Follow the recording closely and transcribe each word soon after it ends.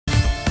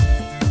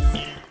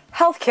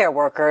Healthcare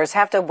workers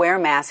have to wear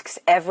masks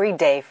every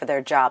day for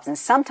their jobs, and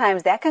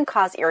sometimes that can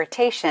cause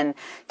irritation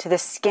to the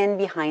skin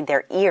behind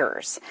their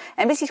ears.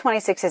 NBC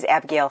 26's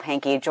Abigail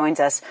Hankey joins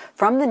us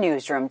from the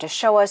newsroom to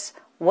show us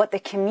what the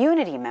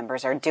community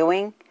members are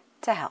doing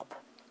to help.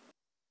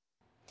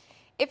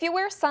 If you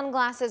wear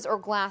sunglasses or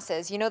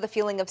glasses, you know the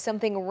feeling of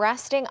something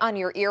resting on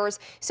your ears.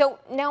 So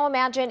now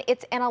imagine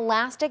it's an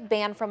elastic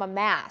band from a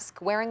mask.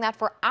 Wearing that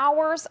for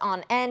hours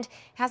on end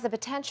has the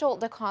potential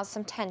to cause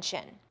some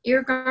tension.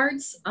 Ear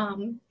guards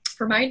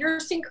for my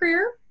nursing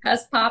career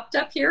has popped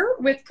up here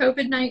with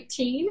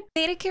COVID-19.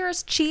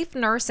 ThedaCare's chief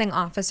nursing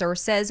officer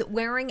says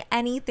wearing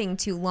anything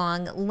too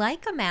long,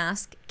 like a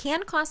mask,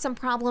 can cause some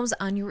problems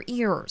on your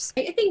ears.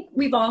 I think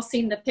we've all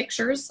seen the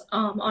pictures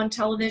on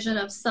television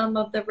of some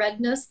of the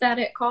redness that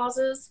it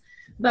causes,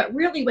 but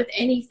really with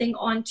anything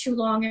on too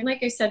long, and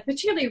like I said,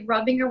 particularly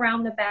rubbing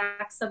around the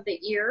backs of the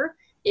ear,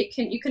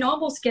 you can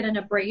almost get an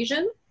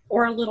abrasion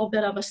or a little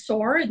bit of a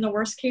sore in the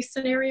worst case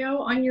scenario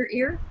on your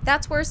ear.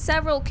 That's where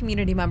several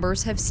community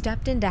members have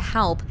stepped in to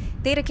help.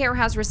 ThedaCare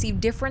has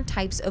received different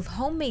types of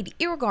homemade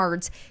ear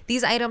guards.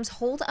 These items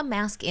hold a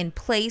mask in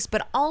place,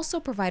 but also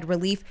provide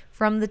relief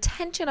from the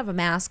tension of a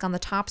mask on the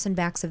tops and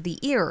backs of the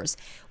ears.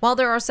 While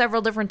there are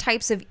several different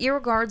types of ear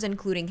guards,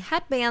 including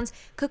headbands,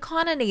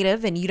 Kaukauna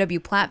native and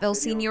UW-Plateville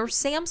senior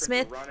Sam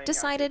Smith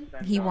decided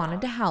he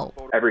wanted to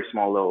help. Every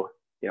small little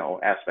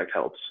aspect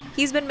helps.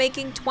 He's been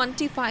making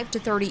 25 to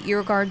 30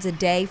 ear guards a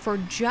day for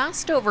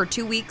just over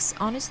 2 weeks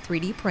on his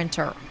 3D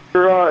printer.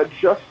 They're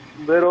just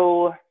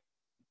little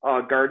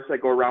guards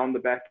that go around the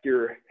back of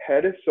your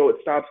head, so it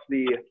stops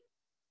the,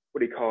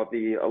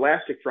 the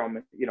elastic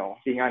from,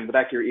 being on the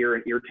back of your ear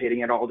and irritating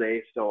it all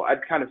day. So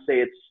I'd kind of say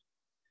it's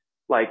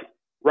like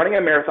running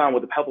a marathon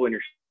with a pebble in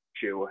your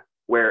shoe,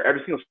 where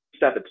every single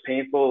step it's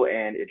painful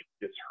and it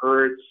just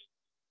hurts,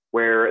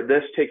 where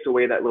this takes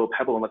away that little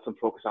pebble and lets them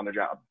focus on their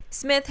job.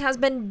 Smith has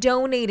been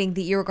donating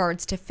the ear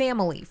guards to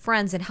family,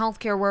 friends, and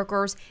healthcare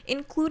workers,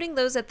 including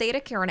those at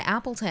ThedaCare in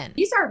Appleton.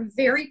 These are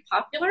very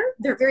popular.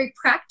 They're very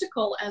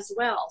practical as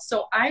well.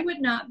 So I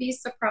would not be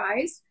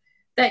surprised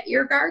that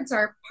ear guards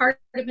are part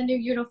of a new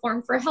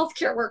uniform for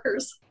healthcare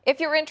workers.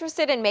 If you're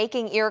interested in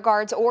making ear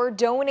guards or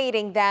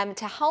donating them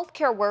to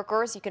healthcare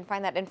workers, you can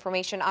find that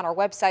information on our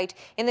website.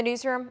 In the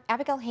newsroom,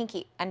 Abigail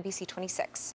Hankey, NBC 26.